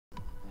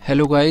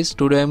Hello guys,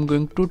 today I am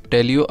going to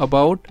tell you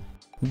about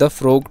the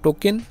frog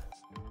token.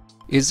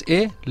 Is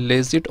a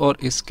legit or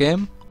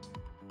scam?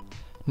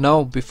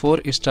 Now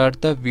before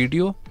start the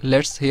video,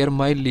 let's hear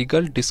my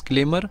legal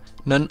disclaimer.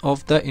 None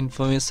of the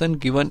information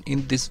given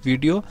in this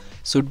video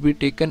should be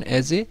taken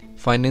as a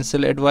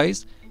financial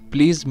advice.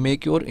 Please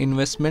make your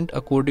investment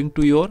according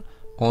to your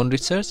own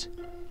research.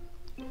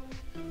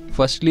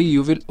 Firstly,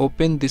 you will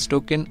open this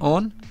token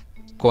on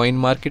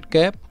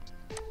CoinMarketCap.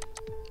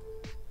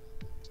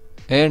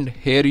 And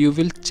here you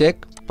will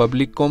check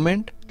public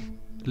comment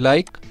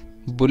like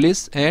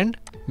bullish and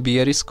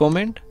bearish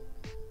comment.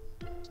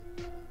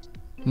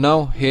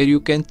 Now here you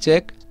can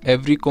check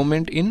every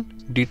comment in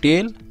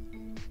detail.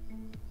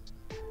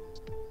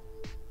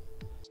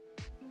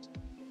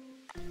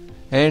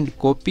 And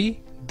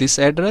copy this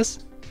address.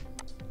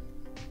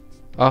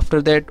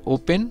 After that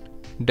open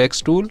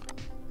DEX tool.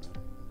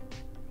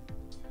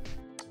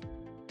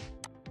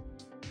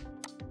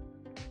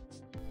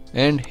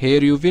 And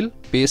here you will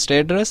paste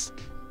address.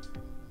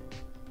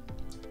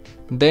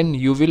 Then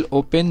you will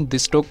open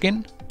this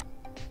token.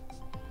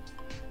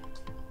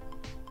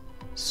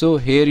 So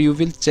here you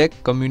will check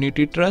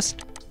community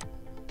trust.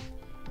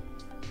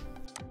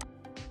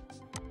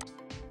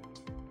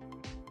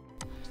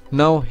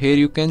 Now here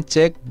you can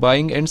check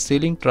buying and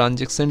selling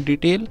transaction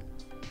detail.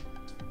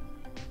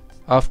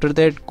 After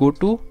that go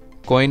to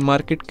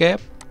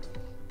CoinMarketCap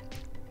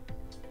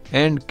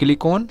and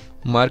click on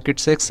market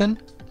section.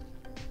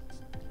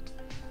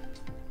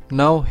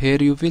 Now here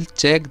you will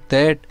check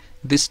that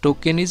this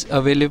token is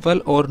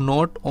available or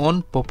not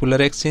on popular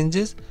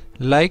exchanges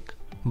like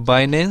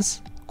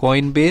Binance,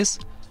 Coinbase,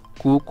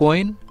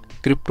 KuCoin,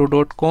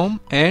 Crypto.com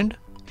and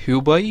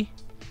Huobi.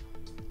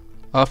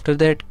 After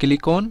that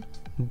click on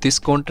this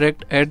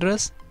contract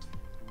address.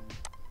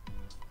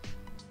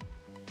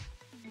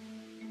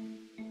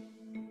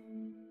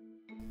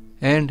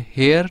 And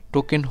here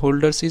token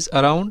holders is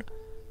around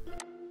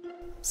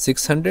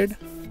 600.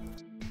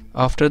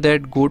 After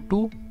that go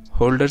to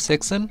holder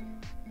section.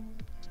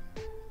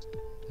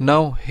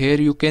 Now here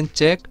you can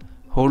check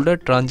holder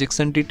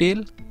transaction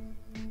detail.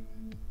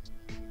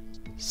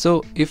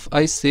 So if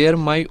I share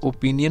my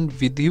opinion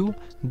with you,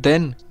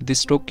 then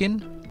this token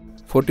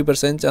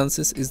 40%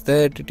 chances is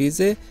that it is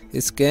a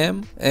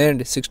scam and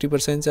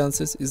 60%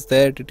 chances is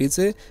that it is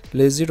a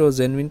legit or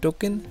genuine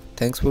token.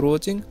 Thanks for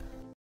watching.